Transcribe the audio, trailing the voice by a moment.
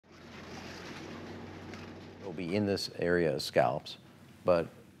will be in this area of scallops, but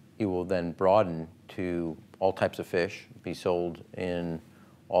it will then broaden to all types of fish, be sold in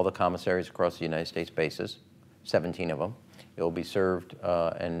all the commissaries across the United States bases, 17 of them. It will be served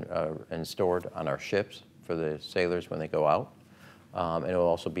and stored on our ships for the sailors when they go out. And it will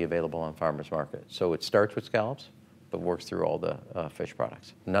also be available on farmers market. So it starts with scallops, but works through all the fish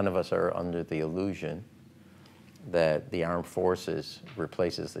products. None of us are under the illusion that the armed forces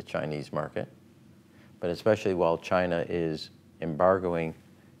replaces the Chinese market, but especially while China is embargoing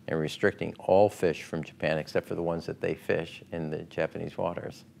and restricting all fish from Japan except for the ones that they fish in the Japanese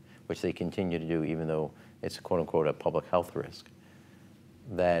waters, which they continue to do even though it's quote-unquote a public health risk,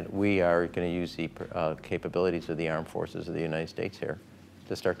 that we are going to use the capabilities of the armed forces of the United States here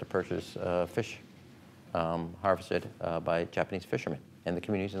to start to purchase fish harvested by Japanese fishermen and the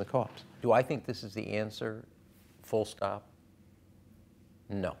communities and the co-ops. Do I think this is the answer, full stop?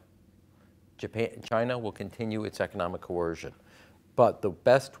 No. China will continue its economic coercion. But the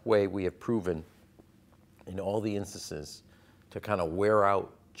best way we have proven in all the instances to kind of wear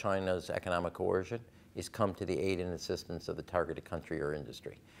out China's economic coercion is come to the aid and assistance of the targeted country or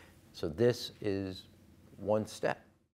industry. So this is one step.